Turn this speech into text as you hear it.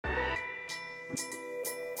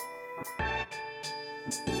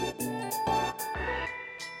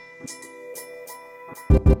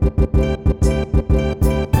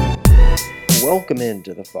Welcome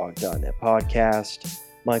into the Fog.net podcast.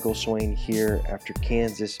 Michael Swain here after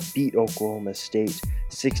Kansas beat Oklahoma State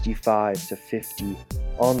 65-50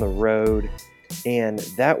 on the road. And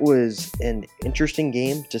that was an interesting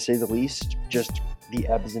game, to say the least. Just the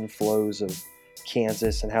ebbs and flows of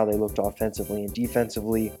Kansas and how they looked offensively and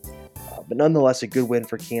defensively. But nonetheless, a good win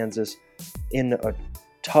for Kansas in a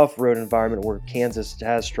tough road environment where Kansas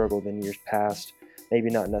has struggled in years past.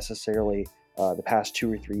 Maybe not necessarily the past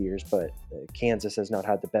 2 or 3 years, but Kansas has not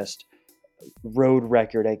had the best road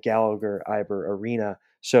record at Gallagher-Iba Arena.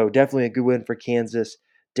 So definitely a good win for Kansas.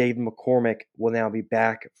 David McCormick will now be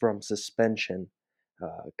back from suspension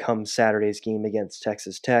come Saturday's game against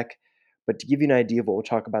Texas Tech. But to give you an idea of what we'll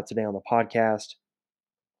talk about today on the podcast,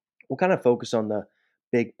 we'll kind of focus on the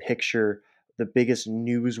big picture, the biggest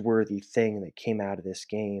newsworthy thing that came out of this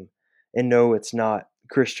game. And no, it's not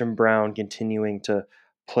Christian Braun continuing to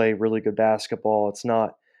play really good basketball. It's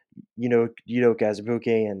not, Udoka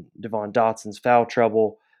Azubuike and Devon Dotson's foul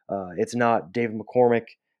trouble. It's not David McCormick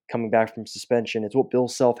coming back from suspension. It's what Bill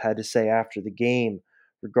Self had to say after the game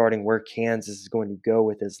regarding where Kansas is going to go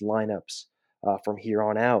with his lineups from here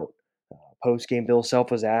on out. Post-game, Bill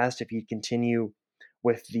Self was asked if he'd continue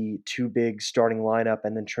with the two big starting lineup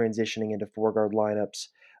and then transitioning into four-guard lineups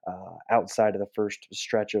outside of the first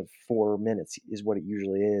stretch of 4 minutes is what it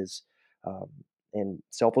usually is. And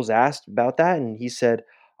Self was asked about that, and he said,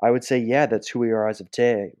 I would say, yeah, that's who we are as of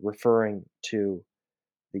today, referring to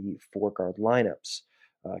the four-guard lineups.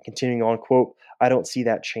 Continuing on, quote, I don't see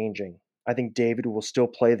that changing. I think David will still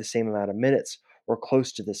play the same amount of minutes or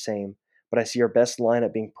close to the same, but I see our best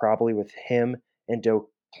lineup being probably with him and Doak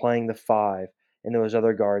playing the five and those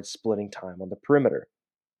other guards splitting time on the perimeter.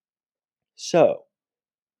 So,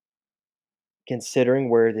 considering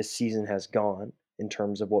where this season has gone in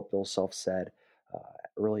terms of what Bill Self said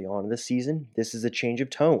early on in the season, this is a change of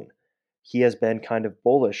tone. He has been kind of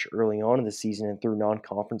bullish early on in the season and through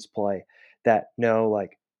non-conference play that no,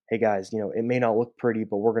 like, hey guys, it may not look pretty,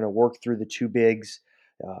 but we're going to work through the two bigs.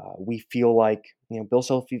 We feel like, Bill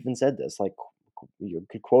Self even said this, like, you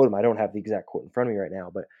could quote him. I don't have the exact quote in front of me right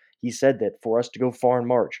now, but he said that for us to go far in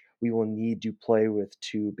March, we will need to play with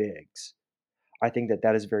two bigs. I think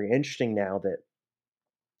that is very interesting now that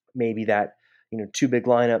maybe that, two big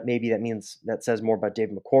lineup, maybe that means that says more about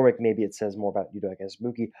David McCormick. Maybe it says more about Udoka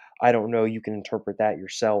Azubuike. I don't know. You can interpret that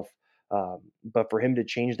yourself. But for him to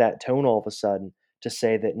change that tone all of a sudden to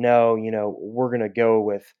say that, no, we're going to go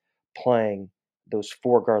with playing those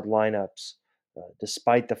four-guard lineups,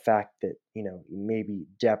 despite the fact that, maybe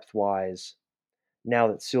depth-wise, now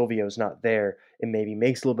that Silvio's not there, it maybe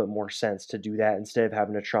makes a little bit more sense to do that instead of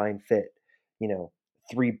having to try and fit, you know,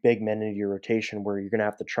 three big men into your rotation where you're going to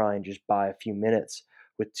have to try and just buy a few minutes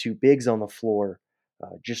with two bigs on the floor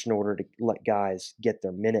just in order to let guys get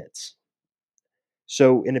their minutes.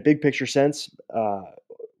 So, in a big picture sense,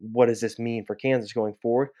 what does this mean for Kansas going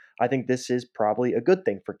forward? I think this is probably a good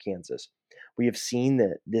thing for Kansas. We have seen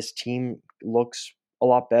that this team looks a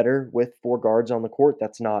lot better with four guards on the court.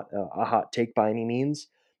 That's not a hot take by any means.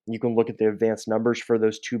 You can look at the advanced numbers for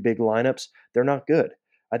those two big lineups. They're not good.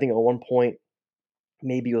 I think at one point,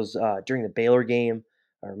 maybe it was during the Baylor game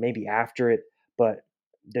or maybe after it, but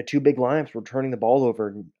the two big lineups were turning the ball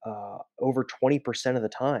over 20% of the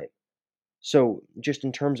time. So, just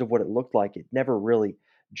in terms of what it looked like, it never really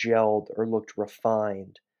gelled or looked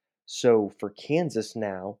refined. So, for Kansas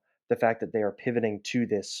now, the fact that they are pivoting to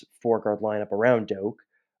this four guard lineup around Doak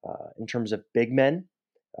in terms of big men,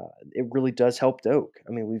 it really does help Doak.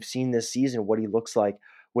 I mean, we've seen this season what he looks like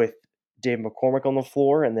with Dave McCormick on the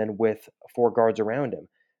floor and then with four guards around him.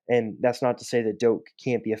 And that's not to say that Doak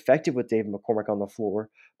can't be effective with Dave McCormick on the floor,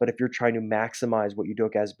 but if you're trying to maximize what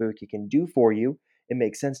Udoka Azubuike can do for you, it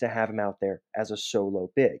makes sense to have him out there as a solo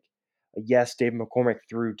big. Yes, Dave McCormick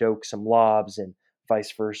threw Doak some lobs and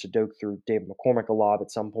vice versa. Doak threw Dave McCormick a lob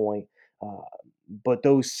at some point. Uh, but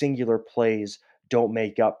those singular plays don't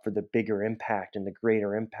make up for the bigger impact and the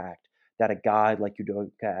greater impact that a guy like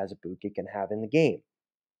Udoka Azubuike can have in the game.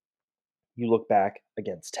 You look back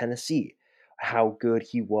against Tennessee, how good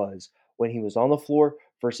he was when he was on the floor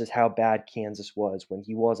versus how bad Kansas was when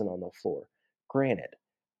he wasn't on the floor. Granted,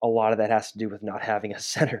 a lot of that has to do with not having a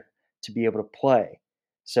center to be able to play.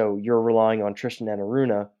 So you're relying on Tristan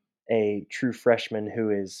Enaruna, a true freshman who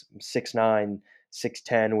is 6'9",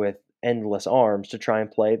 6'10", with endless arms to try and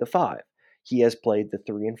play the five. He has played the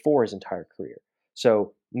 3 and 4 his entire career.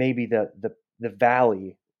 So maybe the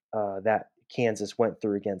valley that Kansas went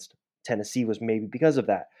through against Tennessee was maybe because of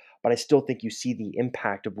that. but I still think you see the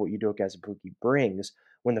impact of what Udoka Azubuike brings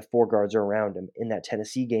when the four guards are around him. In that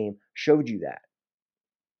Tennessee game, showed you that.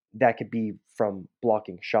 That could be from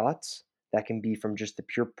blocking shots. That can be from just the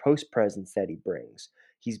pure post presence that he brings.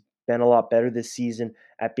 He's been a lot better this season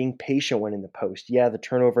at being patient when in the post. Yeah, the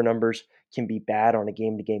turnover numbers can be bad on a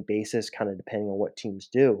game to game basis, kind of depending on what teams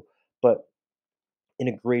do. But in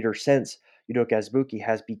a greater sense, Udoka Azubuike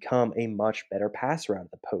has become a much better passer out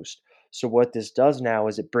of the post. So what this does now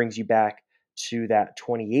is it brings you back to that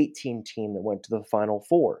 2018 team that went to the Final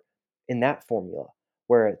Four in that formula,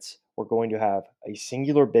 where it's we're going to have a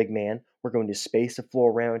singular big man, we're going to space the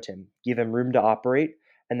floor around him, give him room to operate,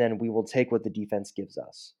 and then we will take what the defense gives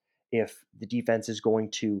us. If the defense is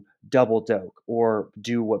going to double Doke or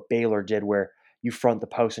do what Baylor did, where you front the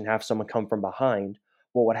post and have someone come from behind,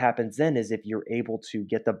 well, what happens then is if you're able to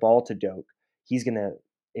get the ball to Doak, he's gonna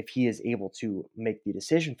if he is able to make the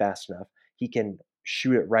decision fast enough, he can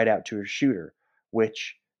shoot it right out to a shooter,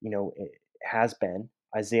 which it has been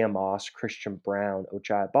Isaiah Moss, Christian Brown,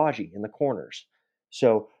 Ochai Baji in the corners.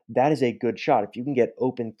 So that is a good shot. If you can get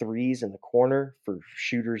open threes in the corner for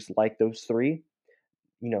shooters like those three,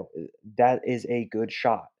 that is a good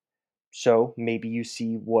shot. So maybe you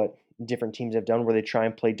see what different teams have done where they try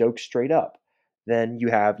and play Doak straight up. Then you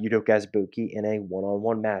have Udoka Azubuike in a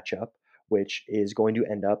one-on-one matchup, which is going to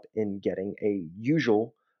end up in getting a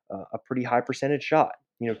pretty high percentage shot.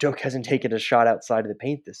 Doak hasn't taken a shot outside of the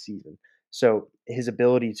paint this season. So his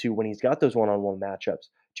ability to, when he's got those one-on-one matchups,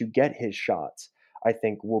 to get his shots, I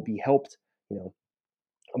think will be helped, you know,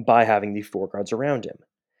 by having the four guards around him.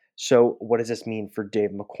 So, what does this mean for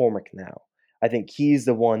Dave McCormick now? I think he's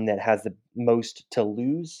the one that has the most to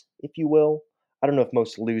lose, if you will. I don't know if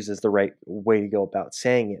most lose is the right way to go about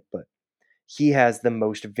saying it, but he has the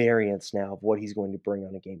most variance now of what he's going to bring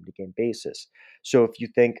on a game to game basis. So, if you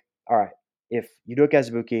think, all right, if Udoka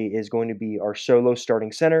Azubuike is going to be our solo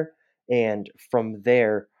starting center, and from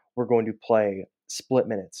there, we're going to play split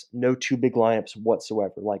minutes, no two big lineups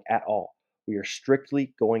whatsoever, like at all. We are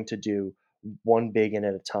strictly going to do one big in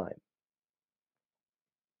at a time.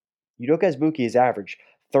 Udoka Azubuike has averaged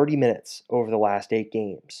 30 minutes over the last 8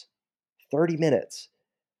 games. 30 minutes.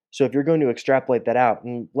 So if you're going to extrapolate that out,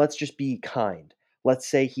 and let's just be kind, let's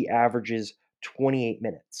say he averages 28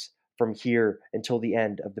 minutes from here until the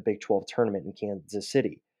end of the Big 12 tournament in Kansas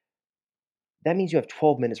City. That means you have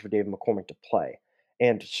 12 minutes for David McCormick to play.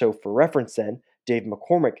 And so, for reference, then, Dave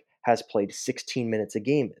McCormick has played 16 minutes a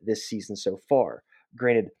game this season so far.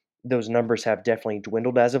 Granted, those numbers have definitely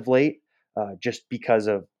dwindled as of late, just because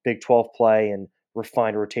of Big 12 play and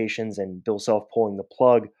refined rotations and Bill Self pulling the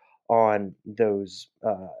plug on those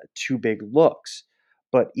two big looks.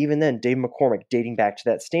 But even then, Dave McCormick, dating back to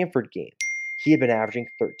that Stanford game, he had been averaging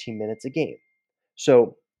 13 minutes a game.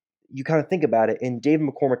 So you kind of think about it, and David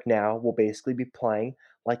McCormick now will basically be playing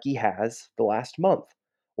like he has the last month,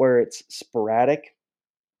 where it's sporadic.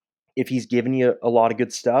 If he's giving you a lot of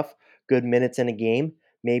good stuff, good minutes in a game,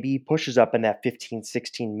 maybe he pushes up in that 15,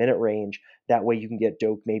 16-minute range. That way you can get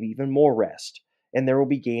Doak maybe even more rest. And there will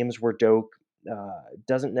be games where Doak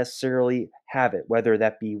doesn't necessarily have it, whether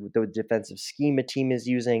that be the defensive scheme a team is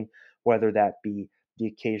using, whether that be the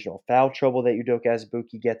occasional foul trouble that Udoka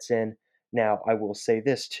Azubuike gets in. Now, I will say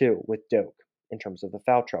this too with Doak in terms of the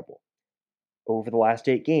foul trouble. Over the last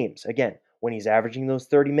 8 games, again, when he's averaging those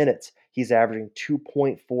 30 minutes, he's averaging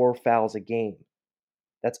 2.4 fouls a game.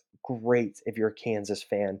 That's great if you're a Kansas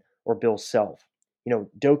fan or Bill Self.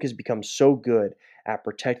 Doak has become so good at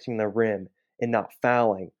protecting the rim and not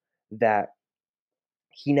fouling that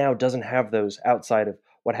he now doesn't have those outside of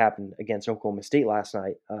what happened against Oklahoma State last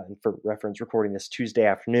night. And for reference, recording this Tuesday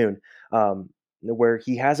afternoon, where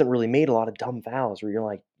he hasn't really made a lot of dumb fouls. Where you're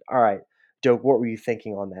like, all right, Doak, what were you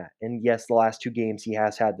thinking on that? And yes, the last 2 games he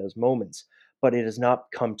has had those moments, but it has not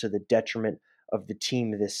come to the detriment of the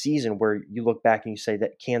team this season. Where you look back and you say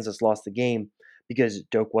that Kansas lost the game because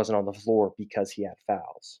Doak wasn't on the floor because he had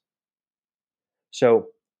fouls. So,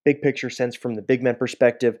 big picture sense from the big men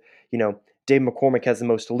perspective, Dave McCormick has the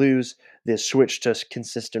most to lose. This switch to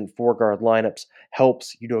consistent four guard lineups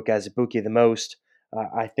helps Udoka Azubuike the most.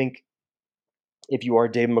 I think if you are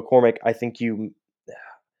Dave McCormick,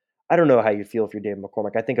 I don't know how you feel if you're Dave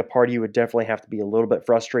McCormick. I think a part of you would definitely have to be a little bit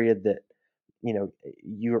frustrated that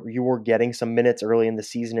you were getting some minutes early in the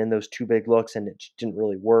season in those two big looks and it just didn't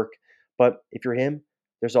really work. But if you're him,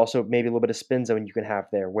 there's also maybe a little bit of spin zone you can have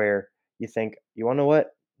there where you think, you want to know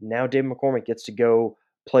what? Now Dave McCormick gets to go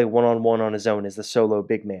play one on one on his own as the solo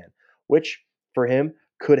big man, which for him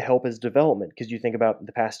could help his development because you think about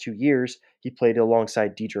the past 2 years, he played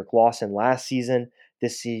alongside Dedrick Lawson last season.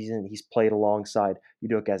 This season, he's played alongside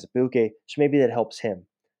Udoka Azubuike, so maybe that helps him.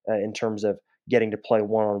 in terms of getting to play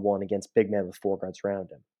one on one against big men with four guards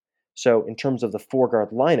around him. So, in terms of the four guard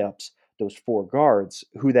lineups, those four guards,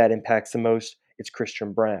 who that impacts the most, it's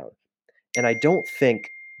Christian Braun. And I don't think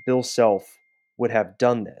Bill Self would have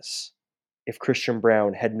done this if Christian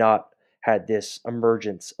Braun had not had this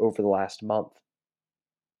emergence over the last month.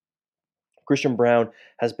 Christian Braun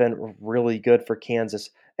has been really good for Kansas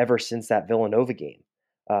ever since that Villanova game.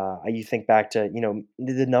 You think back to,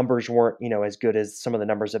 the numbers weren't, as good as some of the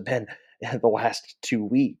numbers have been the last 2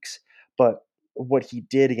 weeks, but what he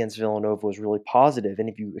did against Villanova was really positive. And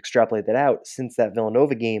if you extrapolate that out, since that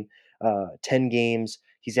Villanova game, 10 games,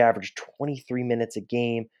 he's averaged 23 minutes a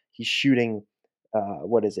game. He's shooting,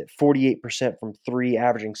 48% from three,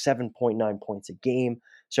 averaging 7.9 points a game.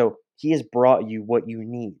 So he has brought you what you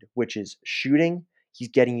need, which is shooting. He's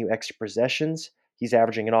getting you extra possessions. He's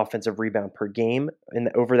averaging an offensive rebound per game, and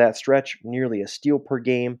over that stretch, nearly a steal per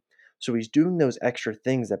game. So he's doing those extra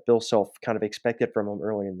things that Bill Self kind of expected from him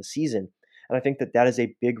earlier in the season. And I think that that is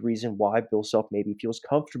a big reason why Bill Self maybe feels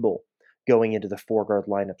comfortable going into the four guard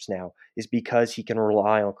lineups now, is because he can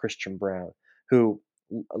rely on Christian Braun, who,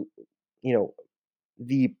 you know,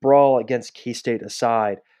 the brawl against K State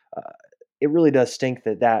aside, uh, it really does stink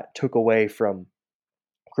that that took away from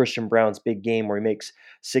Christian Braun's big game where he makes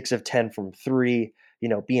 6 of 10 from three.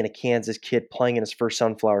 Being a Kansas kid playing in his first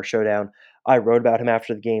Sunflower Showdown. I wrote about him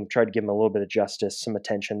after the game, tried to give him a little bit of justice, some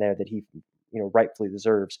attention there that he, rightfully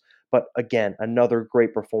deserves. But again, another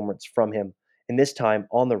great performance from him, and this time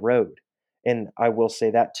on the road. And I will say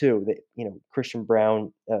that too, that Christian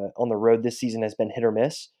Braun on the road this season has been hit or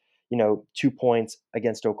miss. 2 points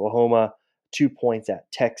against Oklahoma, 2 points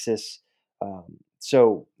at Texas.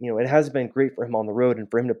 It has been great for him on the road, and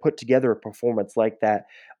for him to put together a performance like that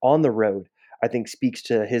on the road, I think speaks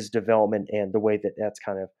to his development and the way that that's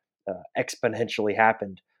kind of exponentially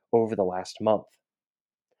happened over the last month.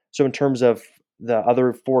 So, in terms of the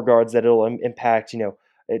other four guards that it'll impact,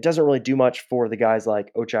 it doesn't really do much for the guys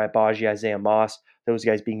like Ochai Agbaji, Isaiah Moss, those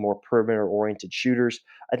guys being more perimeter oriented shooters.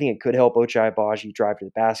 I think it could help Ochai Agbaji drive to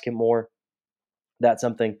the basket more. That's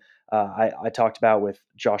something I talked about with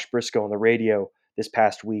Josh Briscoe on the radio this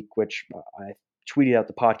past week, which I tweeted out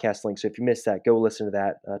the podcast link. So if you missed that, go listen to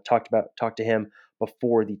that. Talked to him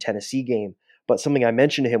before the Tennessee game. But something I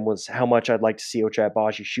mentioned to him was how much I'd like to see Ochai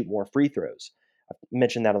Agbaji shoot more free throws. I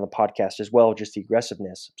mentioned that on the podcast as well, just the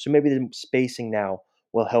aggressiveness. So maybe the spacing now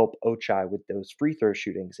will help Ochai with those free throw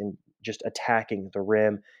shootings and just attacking the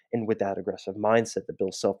rim and with that aggressive mindset that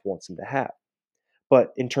Bill Self wants him to have.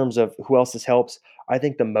 But in terms of who else this helps, I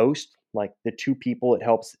think the most, like the two people it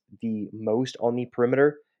helps the most on the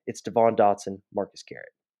perimeter, it's Devon Dotson, Marcus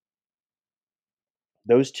Garrett.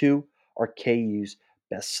 Those two are KU's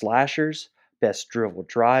best slashers, best dribble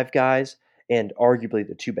drive guys, and arguably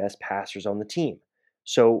the two best passers on the team.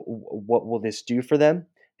 So, what will this do for them?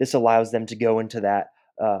 This allows them to go into that,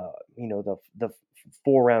 the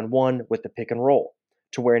 4 round one with the pick and roll,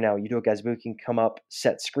 to where now Udoka Azubuike can come up,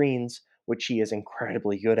 set screens, which he is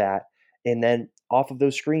incredibly good at, and then off of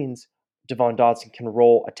those screens, Devon Dotson can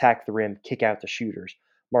roll, attack the rim, kick out the shooters.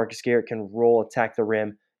 Marcus Garrett can roll, attack the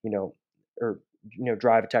rim, or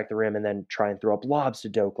drive, attack the rim, and then try and throw up lobs to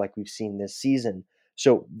Doke like we've seen this season.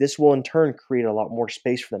 So this will in turn create a lot more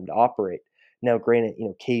space for them to operate. Now, granted,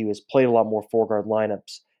 KU has played a lot more four guard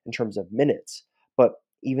lineups in terms of minutes, but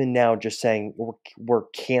even now, just saying we're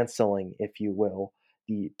canceling, if you will,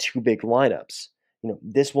 the two big lineups.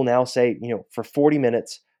 This will now say, for 40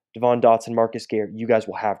 minutes, Devon Dotson, Marcus Garrett, you guys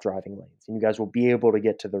will have driving lanes, and you guys will be able to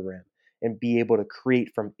get to the rim and be able to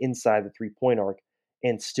create from inside the 3 point arc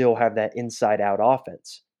and still have that inside out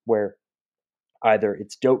offense where either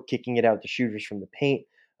it's Doak kicking it out to shooters from the paint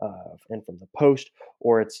and from the post,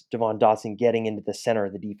 or it's Devon Dotson getting into the center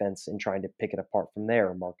of the defense and trying to pick it apart from there,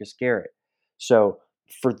 or Marcus Garrett. So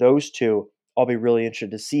for those two, I'll be really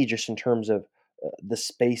interested to see just in terms of the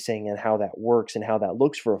spacing and how that works and how that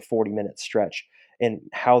looks for a 40-minute stretch and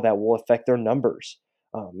how that will affect their numbers.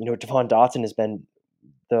 Devon Dotson has been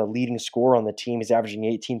the leading scorer on the team. He's averaging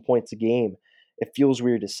 18 points a game. It feels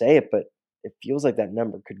weird to say it, but it feels like that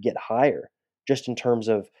number could get higher just in terms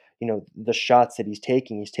of, the shots that he's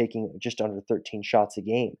taking. He's taking just under 13 shots a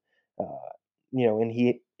game. Uh, and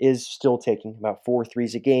he is still taking about 4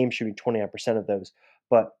 threes a game, shooting 29% of those.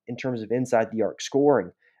 But in terms of inside the arc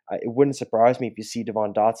scoring, it wouldn't surprise me if you see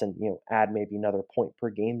Devon Dotson, add maybe another point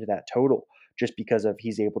per game to that total, just because of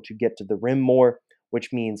he's able to get to the rim more,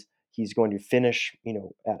 which means he's going to finish,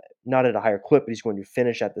 not at a higher clip, but he's going to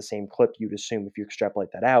finish at the same clip you'd assume if you extrapolate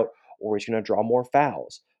that out, or he's going to draw more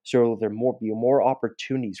fouls. So there be more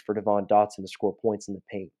opportunities for Devon Dotson to score points in the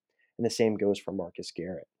paint. And the same goes for Marcus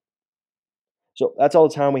Garrett. So that's all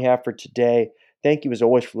the time we have for today. Thank you as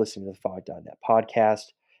always for listening to the Fog.net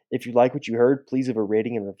podcast. If you like what you heard, please leave a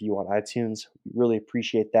rating and review on iTunes. We really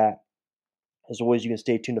appreciate that. As always, you can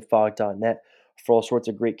stay tuned to Fog.net for all sorts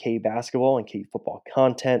of great KU basketball and KU football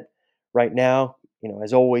content. Right now,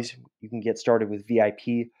 as always, you can get started with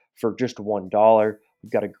VIP for just $1.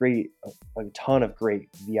 We've got a ton of great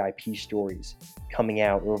VIP stories coming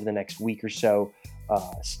out over the next week or so,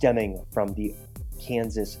 stemming from the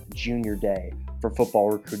Kansas Junior Day for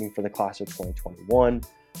football recruiting for the class of 2021.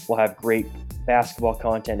 We'll have great basketball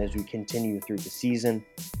content as we continue through the season.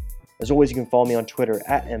 As always, you can follow me on Twitter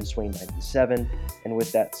at mswain97. And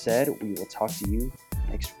with that said, we will talk to you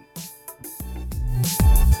next week.